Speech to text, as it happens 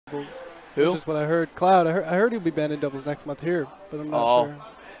doubles. Who? That's just what I heard. Cloud. I heard he'll be banned in doubles next month here, but I'm not sure.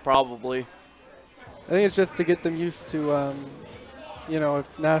 Probably. I think it's just to get them used to, you know,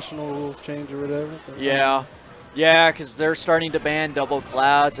 if national rules change or whatever. But, Yeah. Yeah, because they're starting to ban double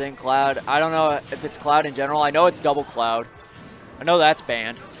clouds and cloud. I don't know if it's cloud in general. I know it's double cloud. I know that's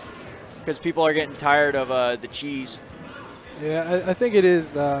banned because people are getting tired of the cheese. Yeah, I think it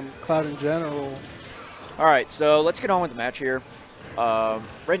is cloud in general. All right, so let's get on with the match here.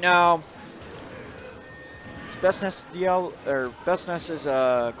 Right now, it's BestNess Diablo or BestNess is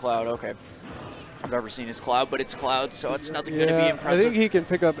cloud. Okay, I've never seen his cloud, but it's cloud, so it's nothing going to be impressive. I think he can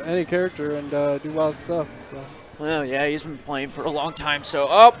pick up any character and do wild stuff. So. Well, yeah, he's been playing for a long time. So,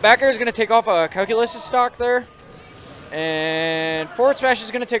 oh, back air is going to take off a Calculus stock there. And forward smash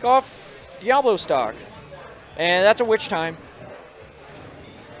is going to take off Diablo stock. And that's a witch time.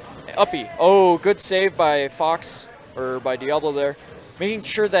 Uppy. Oh, good save by Fox, or by Diablo there. Making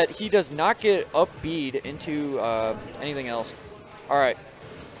sure that he does not get up B'd into anything else. All right.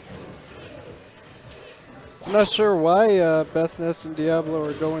 I'm not sure why BestNess and Diablo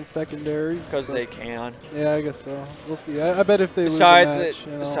are going secondaries. Because they can. Yeah, I guess so. We'll see. I bet if they lose the match,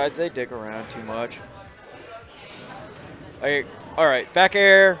 besides they dick around too much. All right, back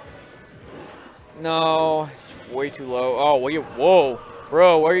air. No, way too low. Oh, whoa.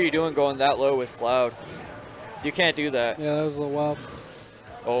 Bro, what are you doing going that low with Cloud? You can't do that. Yeah, that was a little wild.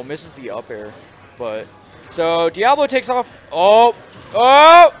 Oh, misses the up air. But, so Diablo takes off. Oh!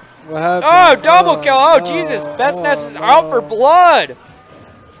 What happened? Oh, double kill. Oh, Jesus. BestNess is out for blood.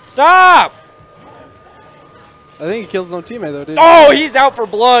 Stop. I think he killed his own teammate, though, didn't he? Oh, he's out for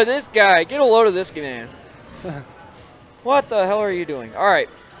blood. This guy. Get a load of this man. What the hell are you doing? All right.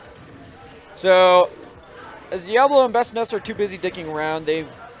 So, as Diablo and BestNess are too busy dicking around, they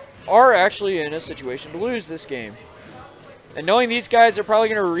are actually in a situation to lose this game. And knowing these guys are probably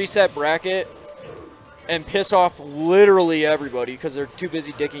going to reset bracket and piss off literally everybody because they're too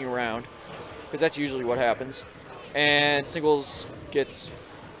busy dicking around, because that's usually what happens. And singles gets,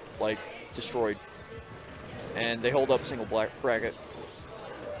 like, destroyed. And they hold up single bracket.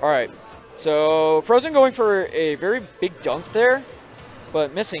 All right. So FroZn going for a very big dunk there,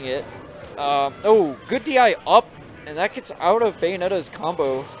 but missing it. Oh, good DI up, and that gets out of Bayonetta's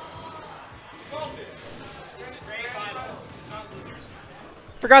combo.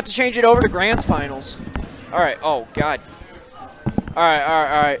 Forgot to change it over to Grand's Finals. All right. Oh God. All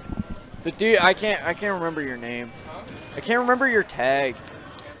right. The dude, I can't remember your name. I can't remember your tag.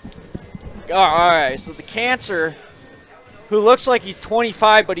 Oh, all right. So the Cancer, who looks like he's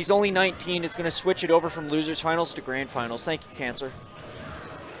 25 but he's only 19, is going to switch it over from Losers Finals to Grand Finals. Thank you, Cancer.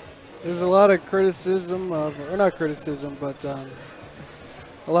 There's a lot of criticism of, or not criticism, but a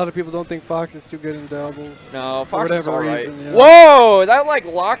lot of people don't think Fox is too good in doubles. No, Fox is all right. Yeah. Whoa, that like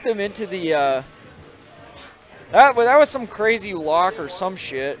locked him into the. That was some crazy lock or some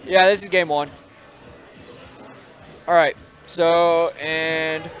shit. Yeah, this is game one. All right, so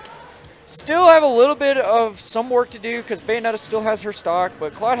and still have a little bit of some work to do because Bayonetta still has her stock,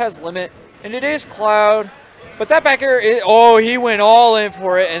 but Cloud has limit, and it is Cloud. But that back air, oh, he went all in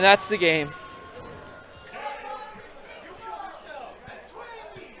for it, and that's the game.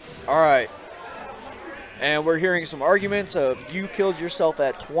 All right. And we're hearing some arguments of you killed yourself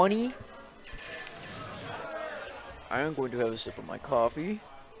at 20. I am going to have a sip of my coffee.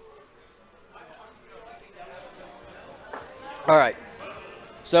 All right.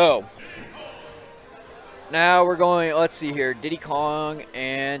 So, now we're going, let's see here. Diddy Kong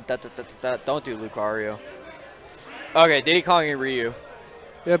and don't do Lucario. Okay, Diddy Kong and Ryu.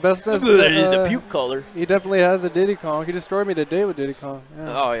 Yeah, BestNess. The puke color. He definitely has a Diddy Kong. He destroyed me today with Diddy Kong.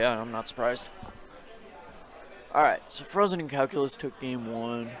 Yeah. Oh, yeah, I'm not surprised. All right, so FroZn and Calculus took game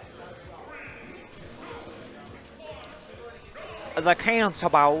one. The Cancer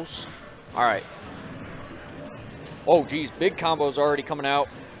Balls. All right. Oh, geez, big combos already coming out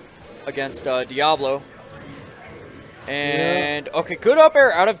against Diablo. And, okay, good up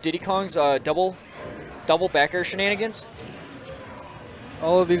air out of Diddy Kong's double back air shenanigans.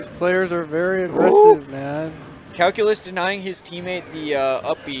 All of these players are very aggressive, man. Calculus denying his teammate the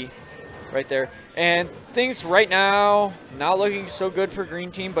up B right there. And things right now not looking so good for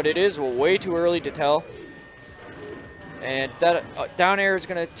green team, but it is way too early to tell. And that down air is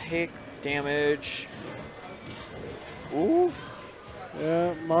going to take damage. Ooh.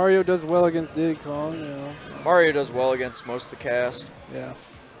 Yeah, Mario does well against Diddy Kong. You know, so. Mario does well against most of the cast. Yeah.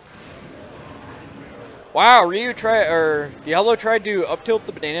 Wow, Diablo tried to up tilt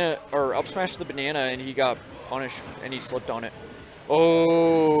the banana or up smash the banana, and he got punished and he slipped on it.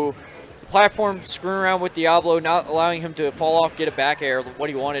 Oh, the platform screwing around with Diablo, not allowing him to fall off, get a back air, what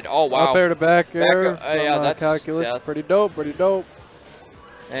he wanted. Oh, wow. Up air to back air Back, yeah, that's Calculus. death. Pretty dope, pretty dope.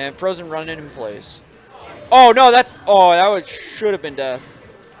 And FroZn running in place. Oh, no, that should have been death.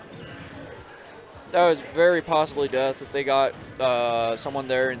 That was very possibly death if they got someone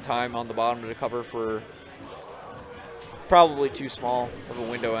there in time on the bottom to cover for probably too small of a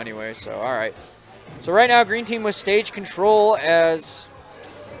window anyway, so all right. So right now, green team with stage control as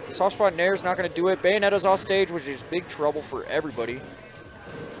soft spot Nair is not going to do it. Bayonetta's off stage, which is big trouble for everybody.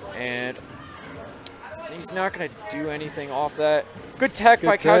 And he's not going to do anything off that. Good tech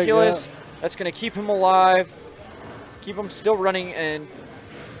by Calculus. Yeah. That's going to keep him alive. Keep him still running and...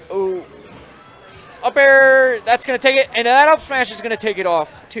 Oh... Up air, that's going to take it, and that up smash is going to take it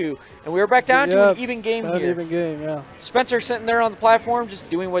off, too. And we are back down to an even game here. Even game, yeah. Spencer sitting there on the platform, just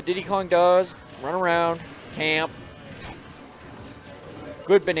doing what Diddy Kong does. Run around, camp.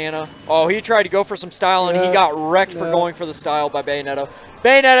 Good banana. Oh, he tried to go for some style, and he got wrecked for going for the style by Bayonetta.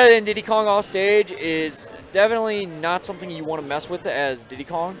 Bayonetta and Diddy Kong off stage is definitely not something you want to mess with as Diddy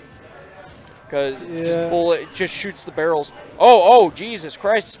Kong. Because it just shoots the barrels. Oh, Jesus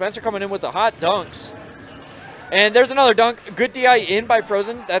Christ. Spencer coming in with the hot dunks. And there's another dunk. Good DI in by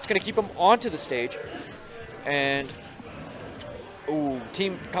FroZn. That's going to keep him onto the stage. And,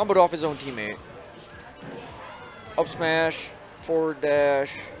 team comboed off his own teammate. Up smash. Forward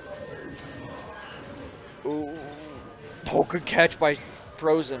dash. Ooh. Oh, good catch by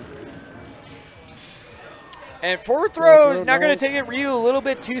FroZn. And forward throw is not going to take it. Ryu a little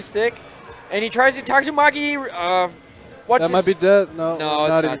bit too thick. And he tries to Tatsumaki. That might be death. No, it's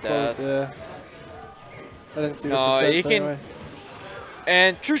not not close. Yeah. I didn't see the he can. anyway.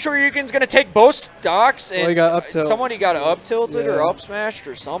 And True Shoryuken's going to take both stocks. And he got up tilt. Somebody got up tilted or up smashed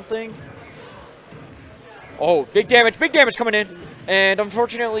or something. Oh, big damage coming in. And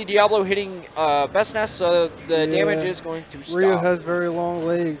unfortunately, Diablo hitting BestNess, so the damage is going to stop. Ryu has very long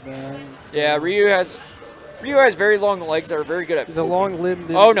legs, man. Yeah, Ryu has very long legs that are very good at He's a long-limbed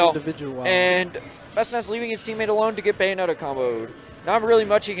individual. And BestNess leaving his teammate alone to get Bayonetta comboed. Not really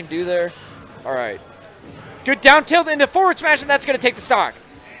much he can do there. All right. Good down tilt into forward smash, and that's going to take the stock.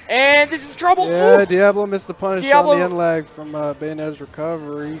 And this is trouble. Yeah, Diablo missed the punish on the end lag from Bayonetta's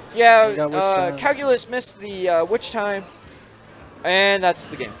recovery. Yeah, Calculus missed the witch time. And that's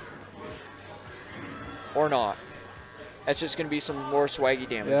the game. Or not. That's just going to be some more swaggy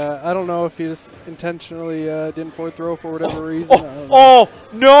damage. Yeah, I don't know if he just intentionally didn't forward throw for whatever reason. Oh,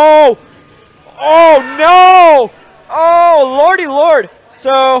 no! Oh, no! Oh, lordy lord.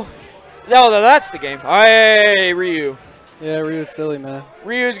 So, no, that's the game. Hey, Ryu. Yeah, Ryu's silly, man.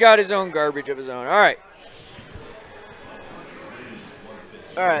 Ryu's got his own garbage of his own. All right.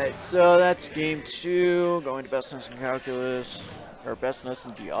 All right, so that's game 2. Going to BestNess and Calculus. Or BestNess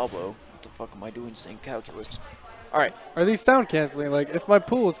and Diablo. What the fuck am I doing saying Calculus? All right. Are these sound canceling? Like, if my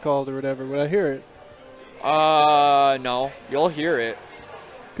pool is called or whatever, would I hear it? No. You'll hear it.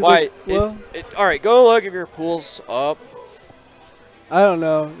 Why? Well, all right, go look if your pool's up. I don't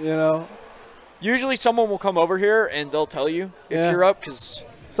know, you know. Usually someone will come over here and they'll tell you if you're up, because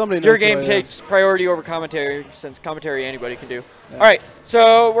your game takes priority over commentary, since commentary anybody can do. Yeah. All right,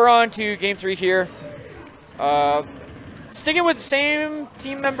 so we're on to game 3 here. Sticking with the same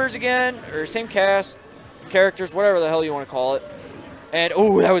team members again, or same cast, characters, whatever the hell you want to call it. And,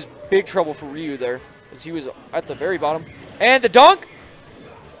 oh, that was big trouble for Ryu there, as he was at the very bottom. And the dunk!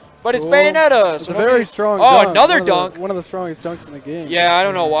 But it's Bayonetta. It's a very strong dunk. Another dunk. One of the strongest dunks in the game. Yeah, I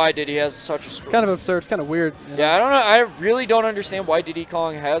don't know why Diddy has such a... It's kind of absurd. It's kind of weird. Yeah, I don't know. I really don't understand why Diddy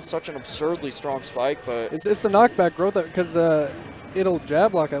Kong has such an absurdly strong spike, but... It's the knockback growth, because it'll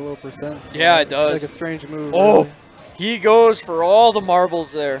jab block at low percent. So yeah, it does. It's like a strange move. Oh, really. He goes for all the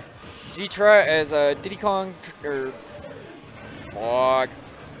marbles there. Does he try as Diddy Kong... or... Fuck.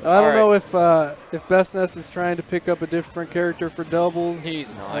 I don't know if BestNess is trying to pick up a different character for doubles.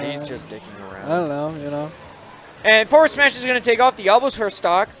 He's not. He's just sticking around. I don't know, you know. And forward smash is going to take off the elbows for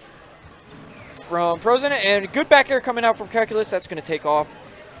stock from FroZn. And good back air coming out from Calculus. That's going to take off.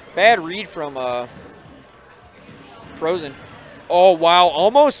 Bad read from FroZn. Oh, wow.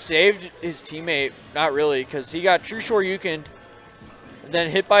 Almost saved his teammate. Not really, because he got True Shoryuken,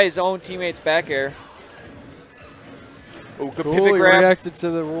 then hit by his own teammate's back air. Oh, good pivot grab. He reacted to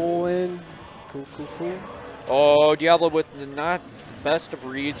the roll in. Cool. Oh, Diablo with not the best of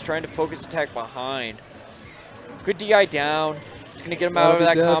reads, trying to focus attack behind. Good DI down. It's going to get him out of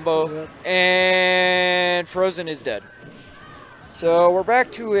that combo. Yep. And FroZn is dead. So we're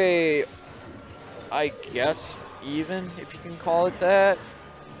back to a, I guess, even, if you can call it that.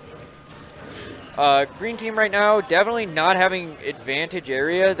 Green team right now, definitely not having advantage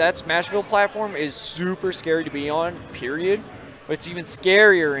area. That Smashville platform is super scary to be on, period. But it's even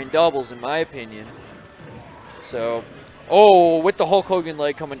scarier in doubles, in my opinion. So, oh, with the Hulk Hogan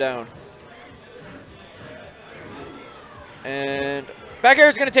leg coming down. And back air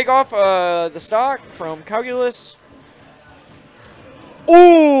is going to take off the stock from Calculus.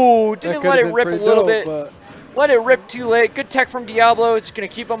 Ooh, didn't let it rip a little bit. Let it rip too late. Good tech from Diablo. It's going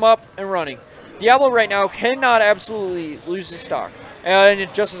to keep him up and running. Diablo right now cannot absolutely lose his stock. And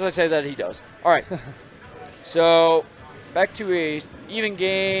just as I say that, he does. All right. So, back to a even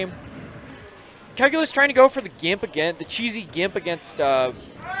game. Calculus trying to go for the Gimp again. The cheesy Gimp against...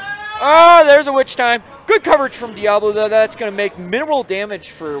 oh, there's a Witch Time. Good coverage from Diablo, though. That's going to make minimal damage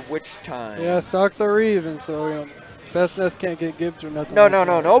for Witch Time. Yeah, stocks are even, so, you know, BestNess can't get gimped or nothing. No, no,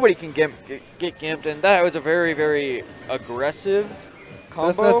 no. Nobody can get gimped, and that was a very, very aggressive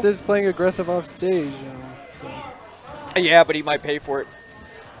combo. BestNess is playing aggressive off stage, you know. So. Yeah, but he might pay for it.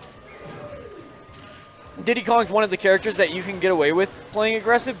 Diddy Kong's one of the characters that you can get away with playing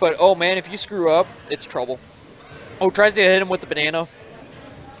aggressive, but oh man, if you screw up, it's trouble. Oh, tries to hit him with the banana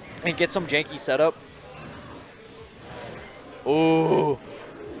and get some janky setup. Ooh.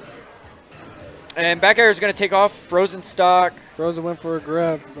 And back air is going to take off FroZn stock. FroZn went for a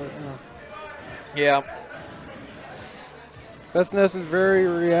grab, but yeah. BestNess is very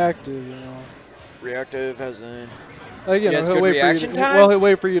reactive, you know. Reactive as in... Like, you know, he'll wait for you to, time? well, he'll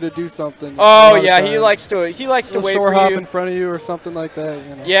wait for you to do something. Oh yeah, he likes to wait for you. Hop in front of you or something like that.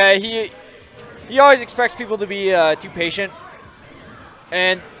 You know. Yeah, he always expects people to be too patient.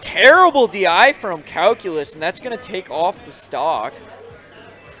 And terrible DI from Calculus, and that's gonna take off the stock.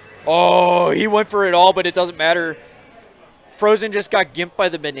 Oh, he went for it all, but it doesn't matter. FroZn just got gimped by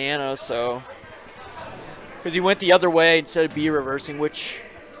the banana, so because he went the other way instead of B reversing, which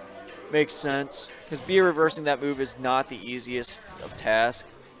makes sense. Because B reversing that move is not the easiest of tasks.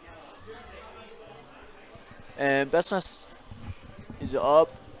 And BestNess is up.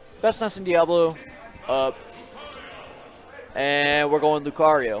 BestNess and Diablo up. And we're going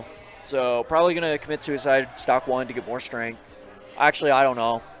Lucario. So probably going to commit suicide stock 1 to get more strength. Actually, I don't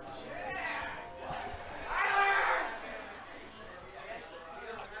know.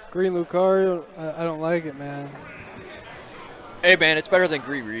 Green Lucario, I don't like it, man. Hey, man, it's better than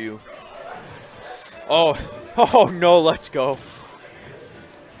Green Ryu. Oh no, let's go.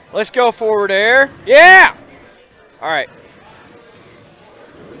 Let's go forward air. Yeah! All right.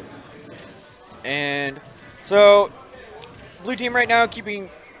 And so, blue team right now keeping...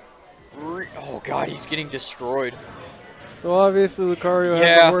 oh, God, he's getting destroyed. So, obviously, Lucario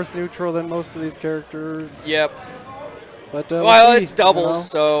has a worse neutral than most of these characters. Yep. But, well, it's doubles, you know,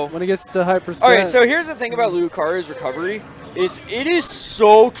 so... when he gets to high percent... All right, so here's the thing about Lucario's recovery. It is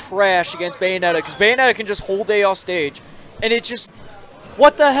so trash against Bayonetta, because Bayonetta can just hold A off stage, and it's just,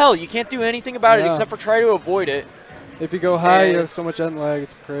 what the hell? You can't do anything about it except for try to avoid it. If you go high, you have so much end lag,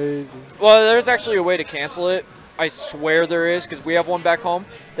 it's crazy. Well, there's actually a way to cancel it. I swear there is, because we have one back home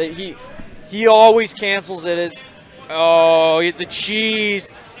that he always cancels it. Oh, the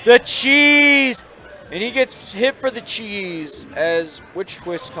cheese, and he gets hit for the cheese as Witch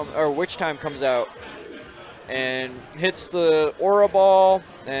Time comes out. And hits the Aura Ball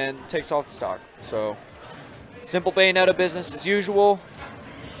and takes off the stock. So, simple Bayonetta business as usual.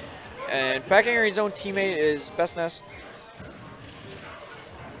 And backing his own teammate is BestNess.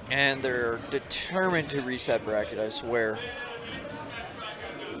 And they're determined to reset bracket, I swear.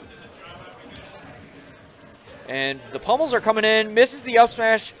 And the pummels are coming in, misses the up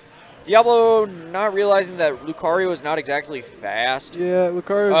smash. Diablo not realizing that Lucario is not exactly fast. Yeah,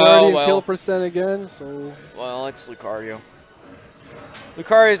 Lucario's already in kill percent again, so... Well, it's Lucario.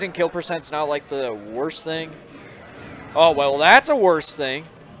 Lucario's in kill percent's not like the worst thing. Oh, well, that's a worse thing.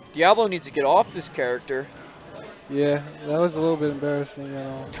 Diablo needs to get off this character. Yeah, that was a little bit embarrassing, you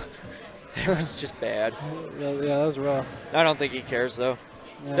know. It was just bad. Yeah, that was rough. I don't think he cares, though.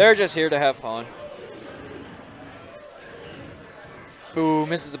 Yeah. They're just here to have fun. Ooh,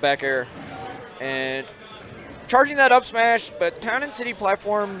 misses the back air. And charging that up smash, but Town and City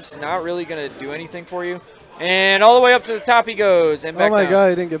platform's not really going to do anything for you. And all the way up to the top he goes. And back oh my down. God,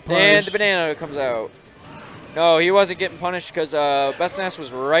 he didn't get punished. And the banana comes out. No, he wasn't getting punished because BestNess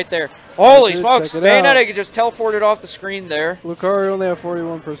was right there. Holy smokes, Bayonetta just teleported off the screen there. Lucario only had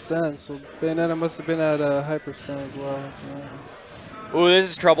 41%, so Bayonetta must have been at a high percent as well. So. Ooh, this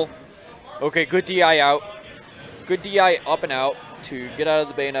is trouble. Okay, good DI out. Good DI up and out to get out of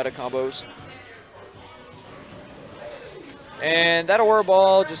the Bayonetta combos. And that Aura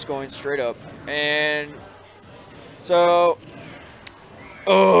Ball just going straight up. And so,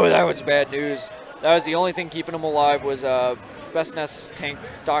 oh, that was bad news. That was the only thing keeping him alive was BestNess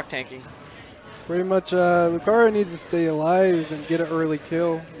stock tanking. Pretty much, Lucario needs to stay alive and get an early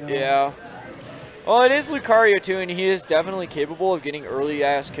kill. You know? Yeah. Well, it is Lucario too, and he is definitely capable of getting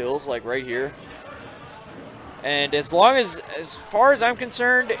early-ass kills, like right here. And as far as I'm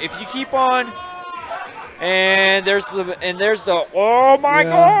concerned, if you keep on, and there's the, oh my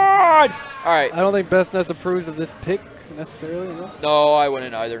god! All right. I don't think BestNess approves of this pick necessarily. No? No, I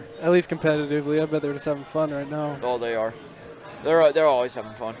wouldn't either. At least competitively, I bet they're just having fun right now. Oh, they are. They're always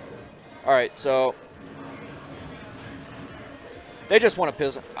having fun. All right, so they just want to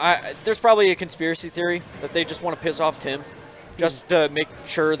piss. There's probably a conspiracy theory that they just want to piss off Tim, just to make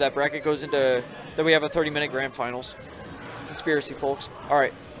sure that bracket goes into that we have a 30-minute grand finals. Conspiracy, folks. All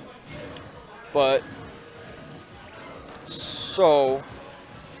right, but so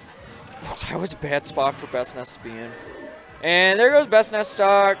that was a bad spot for BestNess to be in, and there goes BestNess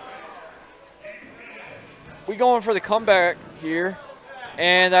stock. We going for the comeback here,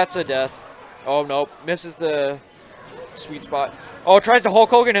 and that's a death. Oh nope, misses the sweet spot. Oh, tries to Hulk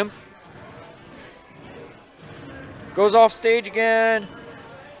Hogan him. Goes off stage again.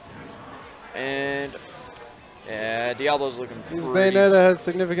 And yeah, Diablo's looking pretty Bayonetta has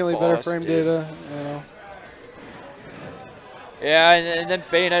significantly better busted. frame data, you know. Yeah, and then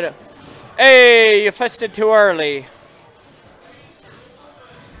Bayonetta. Hey, you fested too early.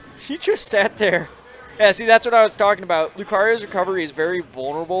 He just sat there. Yeah, see, that's what I was talking about. Lucario's recovery is very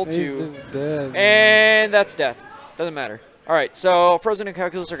vulnerable to... He's just dead. And that's death. Doesn't matter. All right, so FroZn and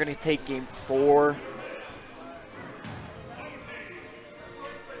Calculus are going to take game 4.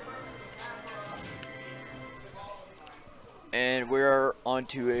 And we're on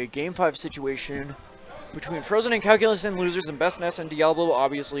to a game 5 situation between FroZn and Calculus and losers, and BestNess and Diablo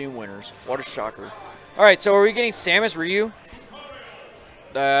obviously in winners. What a shocker. All right, so are we getting Samus Ryu?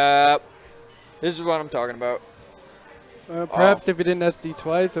 This is what I'm talking about. Perhaps if he didn't SD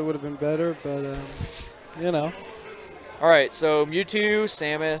twice, it would have been better, but, you know. All right, so Mewtwo,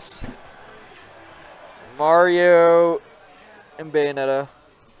 Samus, Mario, and Bayonetta.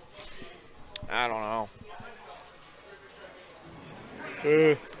 I don't know.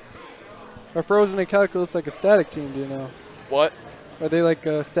 Are FroZn and Calculus like a static team, do you know? What? Are they like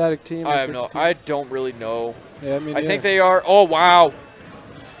a static team? I have no. I don't really know. Yeah, I mean, I think they are. Oh wow.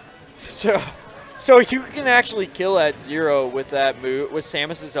 So you can actually kill at 0 with that move, with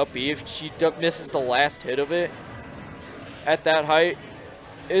Samus's up B if she misses the last hit of it at that height.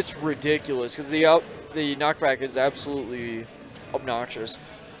 It's ridiculous because the knockback is absolutely obnoxious.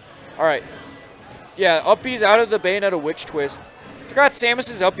 All right. Yeah, up B's out of the Bayonetta Witch Twist. Forgot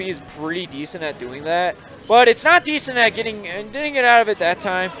Samus's up B is pretty decent at doing that, but it's not decent at getting it out of it that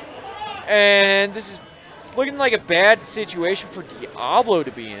time. And this is looking like a bad situation for Diablo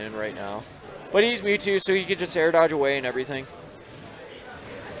to be in right now. But he's Mewtwo, so he could just air dodge away and everything.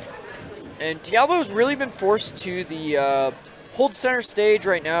 And Diablo's really been forced to the hold center stage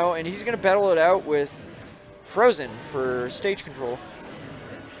right now, and he's going to battle it out with FroZn for stage control.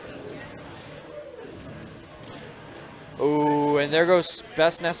 Oh, and there goes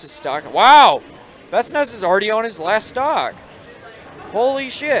BestNess's stock. Wow! BestNess is already on his last stock. Holy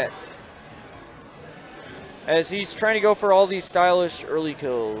shit. As he's trying to go for all these stylish early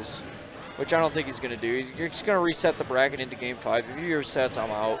kills, which I don't think he's going to do. He's just going to reset the bracket into game 5. If he resets, I'm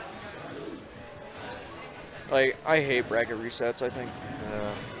out. Like, I hate bracket resets, I think.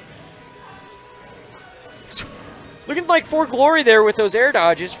 Looking like for glory there with those air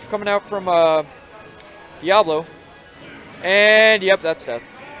dodges coming out from Diablo. And, yep, that's death.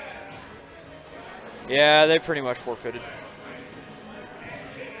 Yeah, they pretty much forfeited.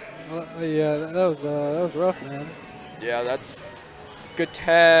 Yeah, that was rough, man. Yeah, that's good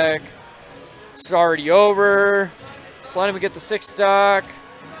tech. It's already over. Just let him get the 6 stock.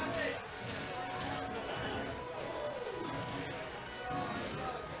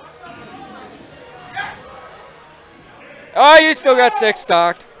 Oh, you still got 6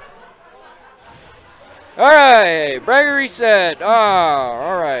 stocked. All right, bracket reset. Oh,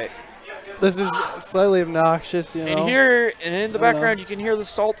 all right. This is slightly obnoxious, you know. And here, and in the background, you can hear the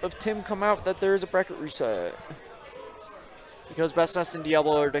salt of Tim come out that there is a bracket reset. Because BestNess and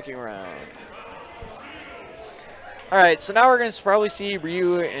Diablo are dicking around. Alright, so now we're going to probably see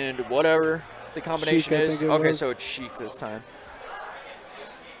Ryu and whatever the combination is. Okay, so it's Sheik this time.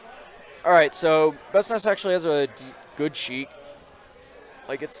 Alright, so BestNess actually has a good Sheik.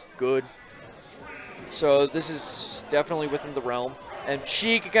 Like, it's good. So this is definitely within the realm. And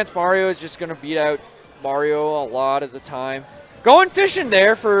Sheik against Mario is just going to beat out Mario a lot of the time. Going fishing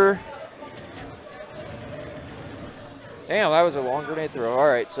there for... Damn, that was a long grenade throw. All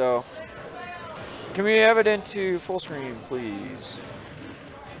right, so Can we have it into full screen, please?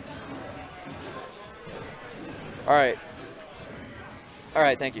 Alright.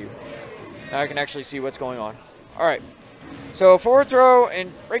 Alright, thank you. Now I can actually see what's going on. Alright. So forward throw,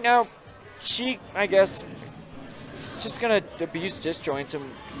 and right now, Sheik, I guess, is just going to abuse disjoints and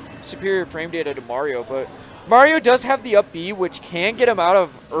superior frame data to Mario, but Mario does have the up B, which can get him out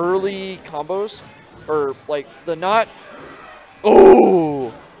of early combos, or like the not...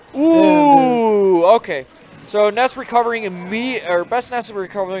 Ooh! Ooh! Okay. So Ness recovering BestNess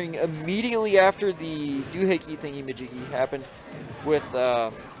recovering immediately after the doohickey thingy-majiggy happened with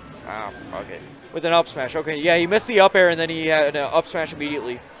with an up smash. Okay, yeah, he missed the up air and then he had an up smash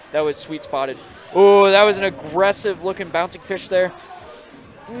immediately. That was sweet spotted. Oh, that was an aggressive looking bouncing fish there.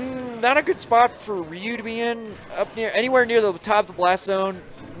 Not a good spot for Ryu to be in. Up near anywhere near the top of the blast zone.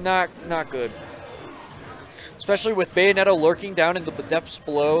 Not good. Especially with Bayonetta lurking down in the depths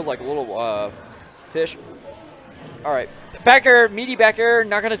below like a little fish. Alright. Back air, meaty back air,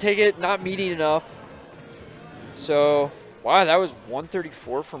 not gonna take it, not meaty enough. So wow, that was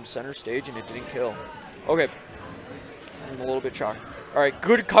 134 from center stage and it didn't kill. Okay. I'm a little bit shocked. Alright,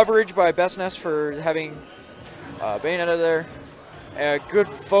 good coverage by BestNess for having Bayonetta there. Good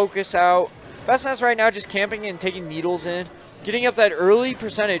focus out. BestNess right now just camping and taking needles in. Getting up that early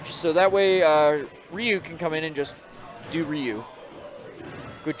percentage so that way Ryu can come in and just do Ryu.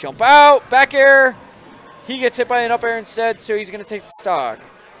 Good jump out. Back air. He gets hit by an up air instead, so he's going to take the stock.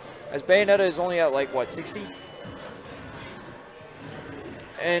 As Bayonetta is only at like, what, 60?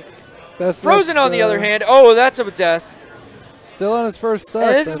 And FroZn on the other hand, oh, that's a death. Still on his first stock.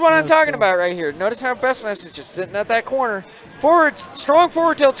 And this is what I'm talking about right here. Notice how BestNess is just sitting at that corner. Forward, strong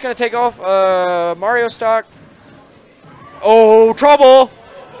forward tilt's going to take off Mario stock. Oh, trouble!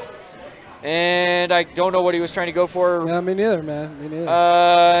 And I don't know what he was trying to go for. Yeah, me neither, man. Me neither.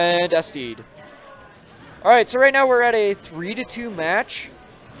 And SD'd. All right, so right now we're at a 3-2 match.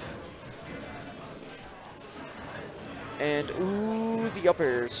 And, ooh, the up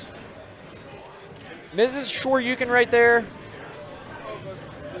airs. Mrs. Shoryuken right there.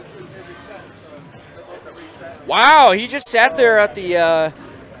 Wow, he just sat there at the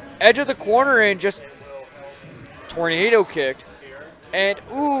edge of the corner and just tornado kicked. And,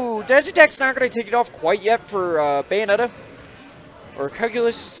 ooh, Digitech's not going to take it off quite yet for Bayonetta. Or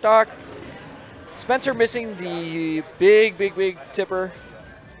Calculus stock. Spencer missing the big tipper.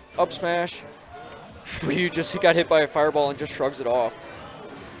 Up smash. Ryu just got hit by a fireball and just shrugs it off.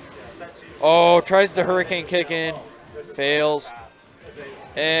 Oh, tries the hurricane kick in. Fails.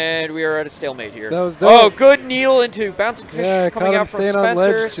 And we are at a stalemate here. That was dope. Oh, good needle into bouncing fish coming out from Spencer's. On ledge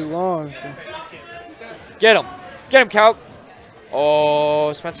Spencer's. too long. So. Get him. Get him, Calc.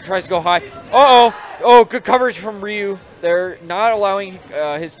 Oh, Spencer tries to go high. Uh-oh. Oh, good coverage from Ryu. They're not allowing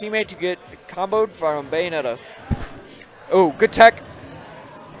his teammate to get comboed from Bayonetta. Oh, good tech.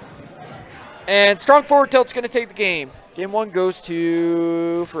 And strong forward tilt's going to take the game. Game 1 goes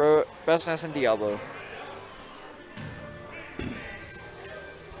to for BestNess and Diablo.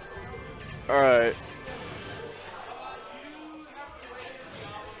 All right.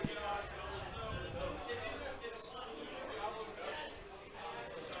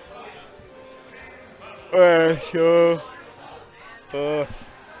 So, I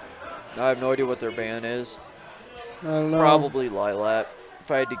have no idea what their ban is. I don't know. Probably Lilat,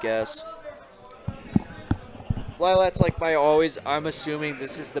 if I had to guess. Lilat's like my always, I'm assuming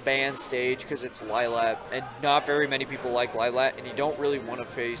this is the ban stage because it's Lilat, and not very many people like Lilat, and you don't really want to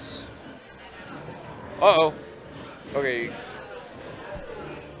face... Uh-oh. Okay.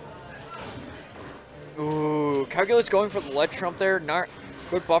 Ooh, Calculus going for the ledge trump there. Not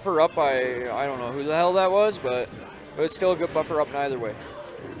good buffer up by, I don't know who the hell that was, but it was still a good buffer up neither way.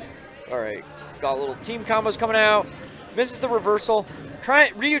 Alright, got little team combos coming out. Misses the reversal.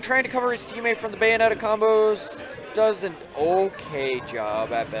 Ryu trying to cover his teammate from the Bayonetta combos. Does an okay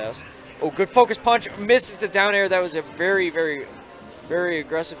job at best. Oh, good focus punch. Misses the down air. That was a very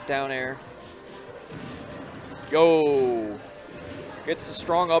aggressive down air. Yo. Gets the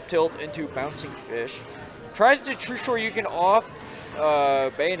strong up tilt into bouncing fish. Tries to true Shoryuken off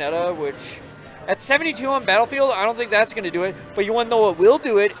Bayonetta, which at 72 on Battlefield, I don't think that's going to do it. But you want to know what will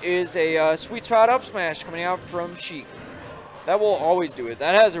do it is a sweet spot up smash coming out from Sheik. That will always do it.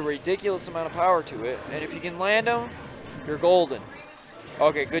 That has a ridiculous amount of power to it. And if you can land them, you're golden.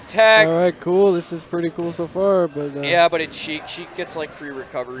 Okay, good tag. All right, cool. This is pretty cool so far. But yeah, but it's Sheik. Sheik gets like free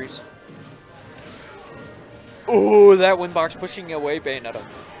recoveries. Ooh, that win box pushing away Bayonetta.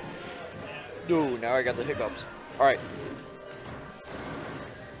 Ooh, now I got the hiccups. All right.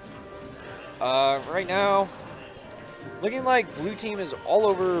 Right now, Looking like blue team is all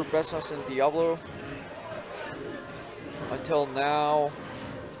over BestNess and Diablo. Until now.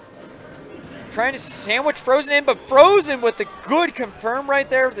 Trying to sandwich FroZn in, but FroZn with the good confirm right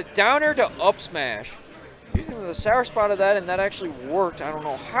there with the downer to up smash. Using the sour spot of that, and that actually worked. I don't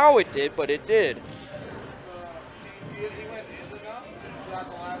know how it did, but it did.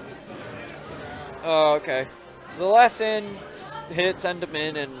 Oh, okay. So the last hit send him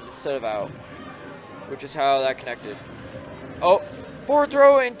in and instead of out, which is how that connected. Oh, forward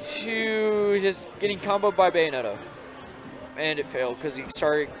throw into just getting comboed by Bayonetta. And it failed because he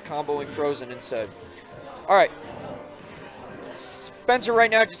started comboing FroZn instead. All right. Spencer right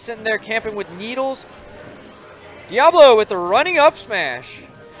now just sitting there camping with needles. Diablo with the running up smash.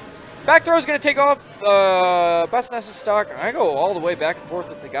 Back throw is going to take off BestNess' stock. I go all the way back and forth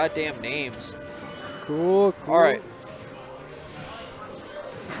with the goddamn names. Cool. All right.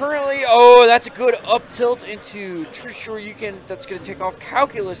 Currently, oh, that's a good up tilt into True Sure You Can. That's going to take off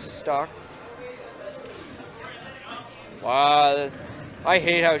Calculus' stock. Wow, I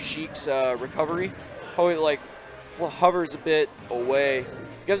hate how Sheik's recovery, how it like hovers a bit away. It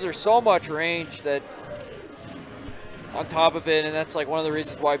gives her so much range that on top of it, and that's like one of the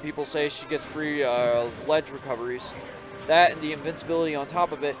reasons why people say she gets free ledge recoveries. That and the invincibility on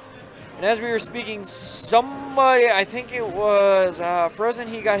top of it. And as we were speaking, somebody, I think it was FroZn,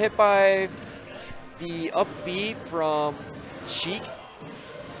 he got hit by the up B from Sheik.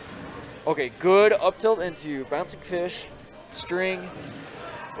 Okay, good up tilt into bouncing fish, string.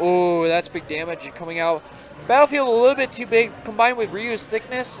 Oh, that's big damage and coming out. Battlefield a little bit too big. Combined with Ryu's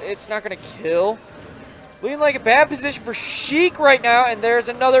thickness, it's not going to kill. Looking like a bad position for Sheik right now, and there's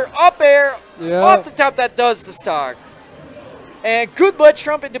another up air off the top that does the stock. And good ledge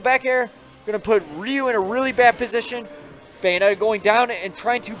trump into back air. Going to put Ryu in a really bad position. Bayonetta going down and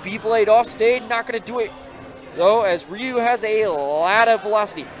trying to B-blade off stage. Not going to do it, though, as Ryu has a lot of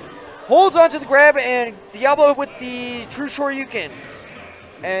velocity. Holds onto the grab, and Diablo with the True Sure You Can.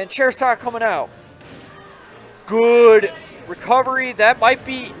 And chair stock coming out. Good recovery. That might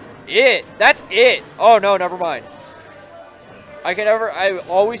be it. That's it. Oh, no, never mind. I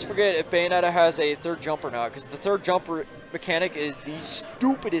always forget if Bayonetta has a third jump or not, because the third jump mechanic is the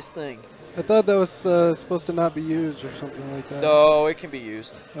stupidest thing. I thought that was supposed to not be used or something like that. No, it can be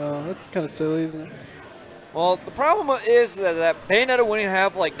used. Oh, that's kind of silly, isn't it? Well, the problem is that Bayonetta wouldn't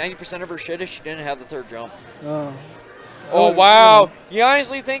have like 90% of her shit if she didn't have the third jump. Oh. Oh, wow. You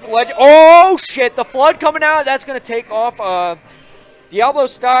honestly think Legend... Oh, shit. The flood coming out. That's going to take off Diablo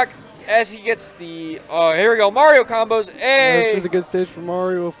stock as he gets the... Oh, here we go. Mario combos. Hey. This is a good stage for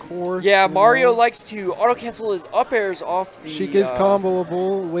Mario, of course. Yeah, Mario likes to auto-cancel his up airs off the... She gets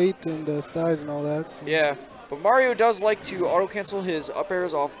comboable, weight, and size and all that. So. Yeah. But Mario does like to auto-cancel his up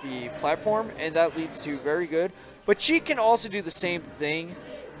airs off the platform, and that leads to very good. But she can also do the same thing.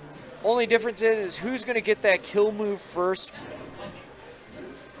 Only difference is who's going to get that kill move first.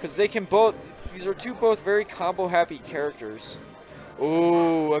 Because they can both... These are both very combo-happy characters.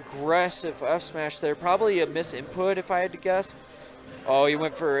 Ooh, aggressive F smash there. Probably a misinput if I had to guess. Oh, he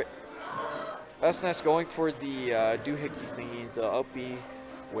went for it. BestNess going for the doohickey thingy, the up B.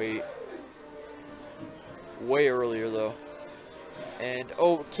 Wait. Way earlier though. And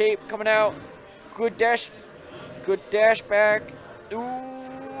oh, cape coming out. Good dash back. Ooh,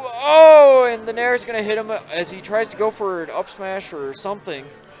 oh, and the nair is gonna hit him as he tries to go for an up smash or something.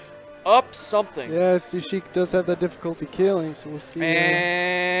 Up something. Yeah, see, she does have that difficulty killing, so we'll see.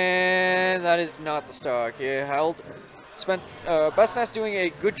 And that is not the stock. He held. BestNess doing a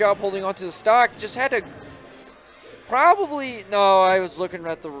good job holding onto the stock. Just had to. Probably, no, I was looking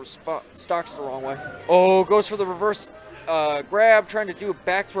at the stocks the wrong way. Oh, goes for the reverse grab, trying to do a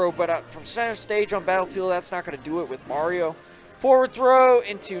back throw, but from center stage on Battlefield, that's not going to do it with Mario. Forward throw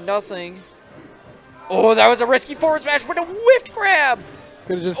into nothing. Oh, that was a risky forward smash with a whiffed grab.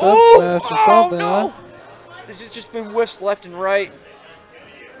 Could have just up smashed or something, no. huh? This has just been whiffs left and right.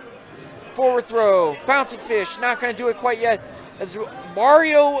 Forward throw, bouncing fish, not going to do it quite yet. As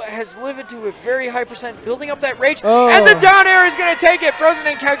Mario has lived to a very high percent, building up that rage. Oh. And the down air is going to take it. FroZn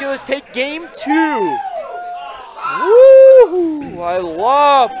and Calculus take game 2. Woo!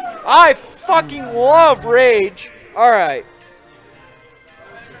 I fucking love rage. All right.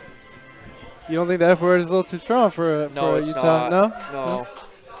 You don't think that F word is a little too strong for it's Utah? not. No?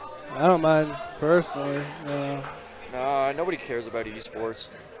 I don't mind personally. No. Nah, nobody cares about esports.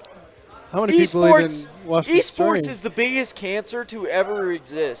 How many people even watch the stream? Esports is the biggest cancer to ever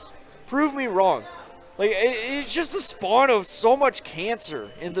exist. Prove me wrong. Like, it's just the spawn of so much cancer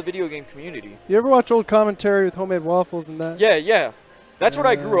in the video game community. You ever watch old commentary with homemade waffles and that? Yeah. That's what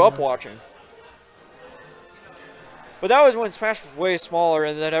I grew up watching. But that was when Smash was way smaller,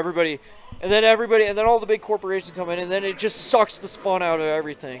 and then everybody, and then all the big corporations come in, and then it just sucks the fun out of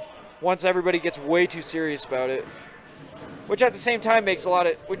everything. Once everybody gets way too serious about it, which at the same time makes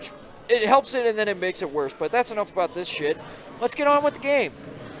which it helps it, and then it makes it worse. But that's enough about this shit. Let's get on with the game.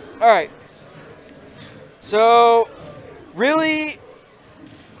 All right. So, really,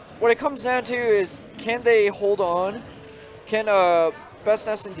 what it comes down to is, can they hold on? Can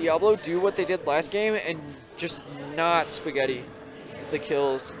BestNess and Diablo do what they did last game and just not spaghetti the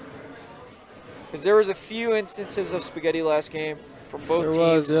kills? Because there was a few instances of spaghetti last game from both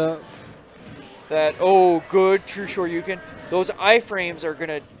teams. That, oh, good, true Shoryuken. Those iframes are going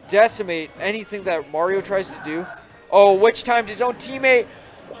to decimate anything that Mario tries to do. Oh, which timed his own teammate.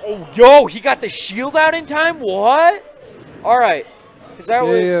 Oh, yo, he got the shield out in time? What? All right. Because that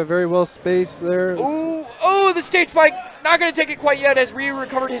was... Yeah, very well spaced there. Ooh, oh, the stage spike. Not going to take it quite yet as Ryu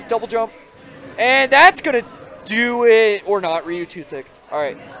recovered his double jump. And that's going to do it. Or not. Ryu too thick. All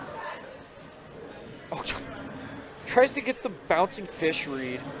right. Oh, tries to get the bouncing fish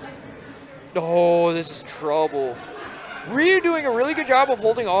read. Oh, this is trouble. Ryu doing a really good job of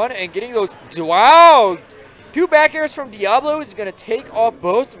holding on and getting those. Wow. 2 back airs from Diablo is going to take off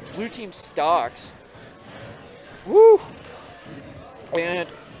both blue team stocks. Woo. And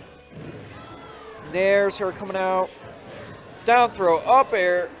there's her coming out. Down throw, up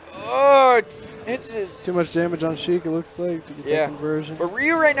air. Oh, it's his. Too much damage on Sheik, it looks like, to get that conversion. But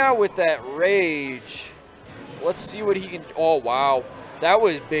Ryu right now with that rage. Let's see what he can. Oh, wow. That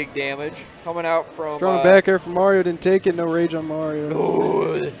was big damage coming out from. Strong back air from Mario. Didn't take it. No rage on Mario.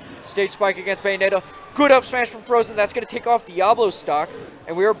 Ooh, stage spike against Bayonetta. Good up smash from FroZn. That's going to take off Diablo's stock.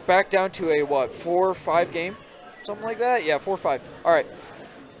 And we are back down to a, what, 4-5 game? Something like that? Yeah, 4-5. All right.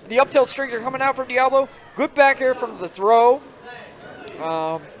 The up tilt strings are coming out from Diablo. Good back air from the throw.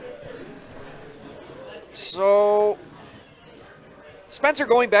 So, Spencer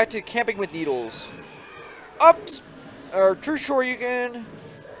going back to camping with needles. Ups, or true Shoryuken.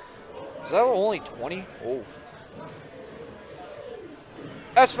 Is that only 20? Oh.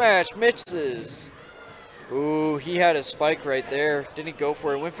 F smash misses. Ooh, he had a spike right there. Didn't go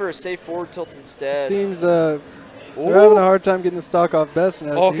for it. Went for a safe forward tilt instead. Seems they're having a hard time getting the stock off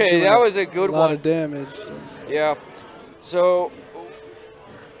BestNess. Okay, that was a good one. A lot of damage. So. Yeah. So,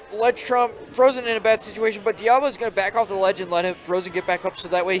 ledge trump. FroZn in a bad situation, but Diablo's going to back off the ledge and let FroZn get back up so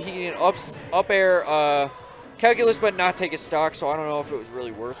that way he can up air calculus but not take his stock, so I don't know if it was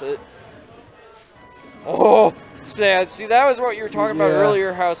really worth it. Oh! Yeah, see, that was what you were talking about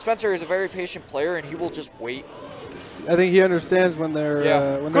earlier, how Spencer is a very patient player and he will just wait. I think he understands when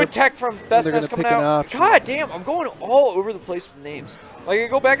they're good tech from BestNess coming out. God damn, I'm going all over the place with names. Like, I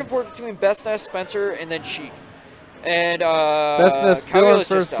go back and forth between BestNess, Spencer, and then Sheik. And BestNess still on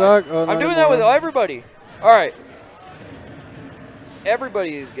first stock. Oh, I'm doing that with everybody. All right.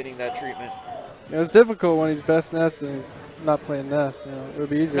 Everybody is getting that treatment. Yeah, it's difficult when he's BestNess and he's not playing Ness. You know, it would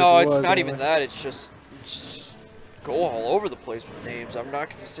be easier. No, it's not even that. It's just go all over the place with names. I'm not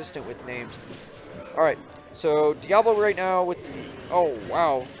consistent with names. All right. So Diablo right now with the, oh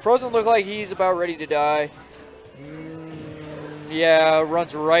wow, FroZn look like he's about ready to die. Yeah,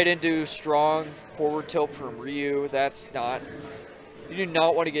 runs right into strong forward tilt from Ryu. That's not, you do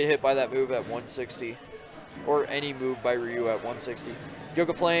not want to get hit by that move at 160, or any move by Ryu at 160.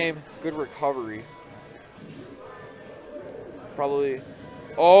 Yoga Flame, good recovery. Probably,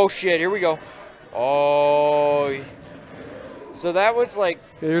 oh shit, here we go. Oh. So that was like...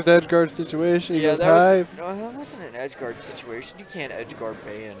 Okay, here's the edge guard situation. He goes high. No, that wasn't an edge guard situation. You can't edge guard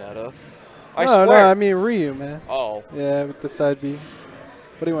Bayonetta. I swear. No, I mean Ryu, man. Oh. Yeah, with the side B.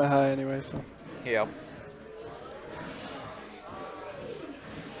 But he went high anyway, so... Yeah.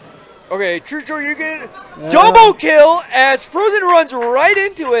 Okay, true Shoryuken. Double kill as FroZn runs right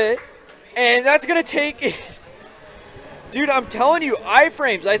into it. And that's going to take it... Dude, I'm telling you,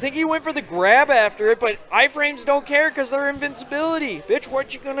 iframes. I think he went for the grab after it, but iframes don't care because they're invincibility. Bitch,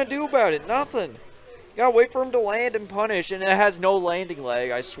 what you gonna do about it? Nothing. You gotta wait for him to land and punish, and it has no landing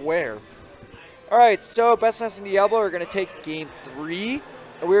lag, I swear. Alright, so BestNess and Diablo are gonna take game 3,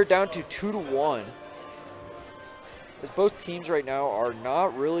 and we're down to 2-1. Because both teams right now are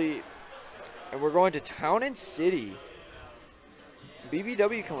not really... And we're going to Town and City.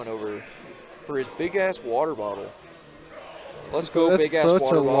 BBW coming over for his big-ass water bottle. Let's go, big ass water bottle.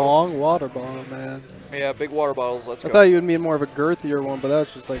 Such a long water bottle, man. Yeah, big water bottles. Let's go. I thought you would mean more of a girthier one, but that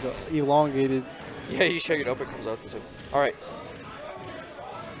was just like a elongated. Yeah, you shake it up, it comes out the tip. All right.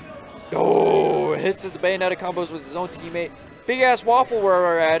 Oh, hits at the Bayonetta combos with his own teammate. Big ass waffle where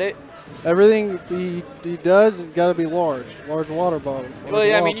we're at it. Everything he does has got to be large water bottles. Well,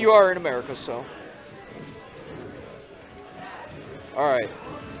 yeah, I mean you are in America, so. Alright.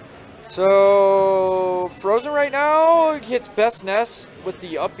 So, FroZn right now hits BestNess with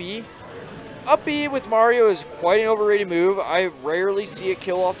the up B. Up B with Mario is quite an overrated move. I rarely see it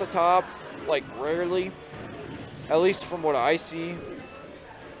kill off the top. Like, rarely. At least from what I see.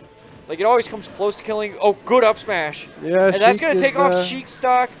 Like, it always comes close to killing. Oh, good up smash. Yeah, and that's going to take off Sheik's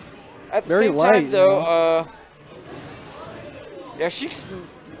stock. At the same time, though, yeah, Sheik's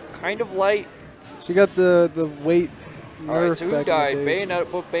kind of light. She got the weight. Alright, so who died?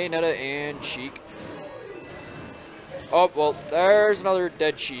 Bayonetta, both Bayonetta and Sheik. Oh, well, there's another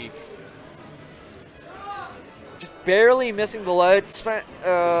dead Sheik. Just barely missing the ledge.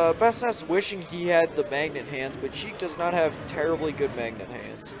 BestNess wishing he had the magnet hands, but Sheik does not have terribly good magnet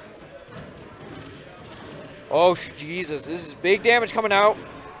hands. Oh, Jesus. This is big damage coming out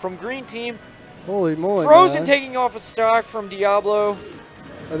from green team. Holy moly, FroZn man. taking off a stock from Diablo.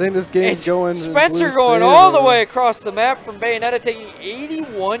 I think this game's going. Spencer going all the way across the map from Bayonetta, taking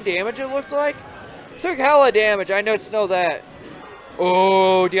 81 damage, it looks like. Took hella damage, I know that.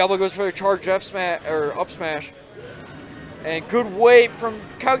 Oh, Diablo goes for a charged F smash, or up smash. And good weight from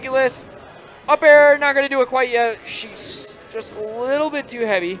Calculus. Up air, not going to do it quite yet. She's just a little bit too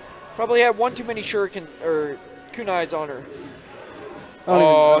heavy. Probably had one too many shuriken, or kunais on her.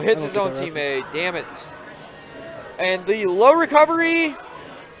 Oh, hits his own teammate. Damn it. And the low recovery.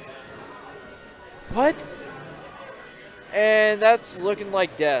 What? And that's looking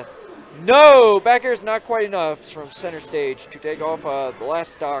like death. No! Back air is not quite enough from center stage to take off the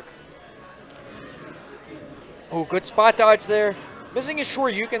last stock. Oh, good spot dodge there. Missing a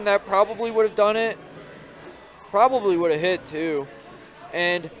Shoryuken, that probably would have done it. Probably would have hit too.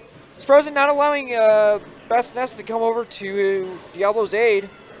 And it's FroZn not allowing BestNess to come over to Diablo's aid.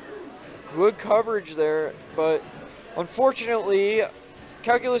 Good coverage there, but unfortunately,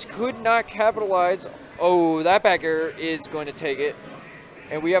 Calculus could not capitalize. Oh, that back air is going to take it.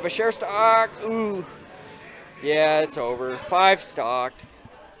 And we have a share stock. Ooh. Yeah, it's over. 5 stocked.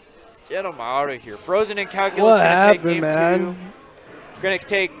 Get them out of here. FroZn and Calculus going to take game 2. We're going to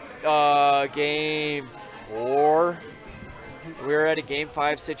take game 4. We're at a game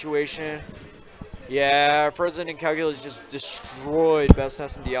 5 situation. Yeah, FroZn and Calculus just destroyed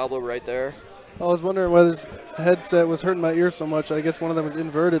BestNess and Diablo right there. I was wondering why this headset was hurting my ears so much. I guess one of them was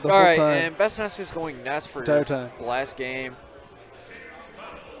inverted the whole time. Alright, and BestNess is going Ness for the last game.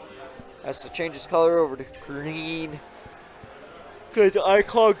 Has to change his color over to green. Because I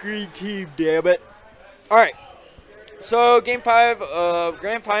call green team, damn it. Alright. So, game 5 of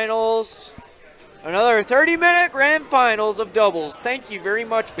Grand Finals. Another 30-minute Grand Finals of doubles. Thank you very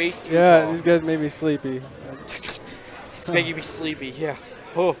much, Base Team. Yeah, these guys made me sleepy. It's making me sleepy, yeah.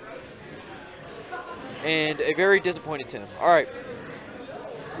 Oh. And a very disappointed Tim. Alright.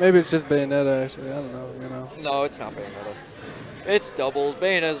 Maybe it's just Bayonetta, actually. I don't know, you know. No, it's not Bayonetta. It's doubles.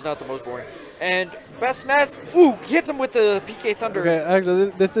 Bayonetta's not the most boring. And BestNess, ooh, hits him with the PK Thunder. Okay, actually,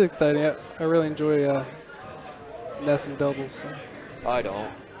 this is exciting. I really enjoy Ness and doubles. So. I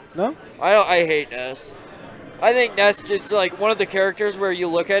don't. No? I hate Ness. I think Ness just like one of the characters where you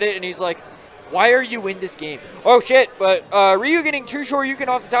look at it and he's like, why are you in this game? Oh shit, but Ryu getting True Shoryuken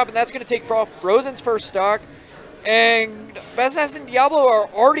off the top, and that's going to take off FroZn's first stock. And BestNess and Diablo are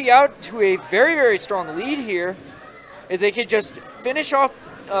already out to a very, very strong lead here. If they could just finish off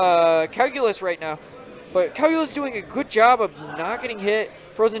Calculus right now. But Calculus doing a good job of not getting hit.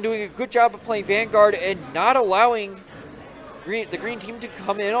 FroZn doing a good job of playing Vanguard and not allowing the green team to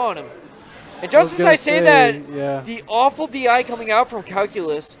come in on him. And just as I say that, yeah. The awful DI coming out from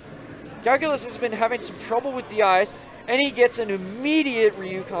Calculus. Calculus has been having some trouble with DIs, and he gets an immediate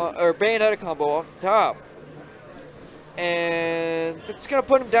Bayonetta combo off the top. And it's going to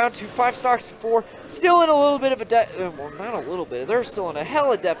put him down to 5 stocks to 4. Still in a little bit of a well, not a little bit. They're still in a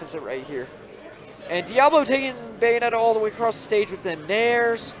hella deficit right here. And Diablo taking Bayonetta all the way across the stage with them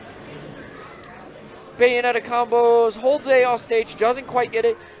nairs. Bayonetta combos. Holds A off stage. Doesn't quite get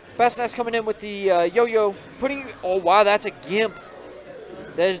it. BestNess coming in with the yo-yo. Oh, wow, that's a gimp.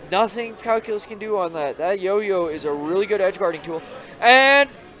 There's nothing Calculus can do on that. That yo-yo is a really good edge guarding tool. And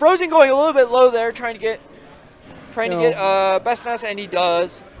FroZn going a little bit low there, trying to get BestNess, and he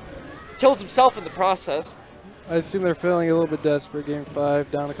does. Kills himself in the process. I assume they're feeling a little bit desperate. Game 5,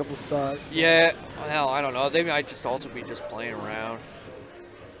 down a couple stocks. Yeah, well, I don't know. They might just also be just playing around.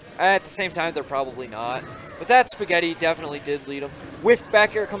 At the same time, they're probably not. But that spaghetti definitely did lead them. Whiffed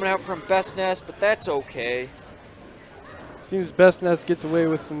back air coming out from BestNess, but that's okay. Seems BestNess gets away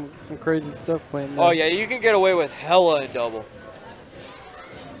with some crazy stuff playing Ness. Oh yeah, you can get away with hella in double.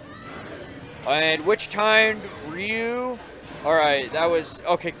 And which timed Ryu? Alright, that was,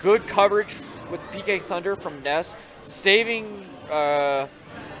 okay, good coverage with the PK Thunder from Ness. saving Diablo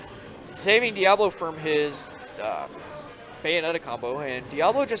from his Bayonetta combo, and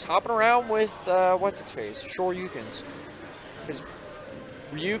Diablo just hopping around with what's its face, Shoryukens. Because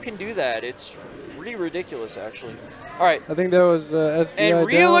Ryu can do that. It's pretty ridiculous, actually. All right. I think that was SCI And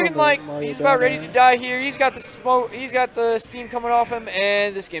Ryu down, looking but like Mario he's about down ready there. to die here. He's got the smoke. He's got the steam coming off him,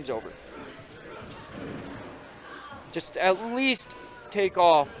 and this game's over. Just at least take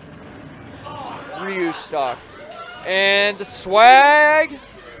off Ryu's stock. And the swag.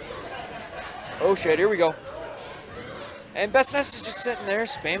 Oh shit! Here we go. And BestNess is just sitting there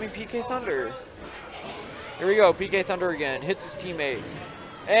spamming PK Thunder. Here we go. PK Thunder again. Hits his teammate.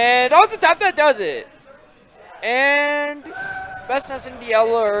 And off the top, that does it. And BestNess and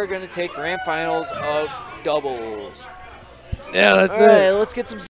Diablo are going to take grand finals of doubles. Yeah, that's All right, it. let's get some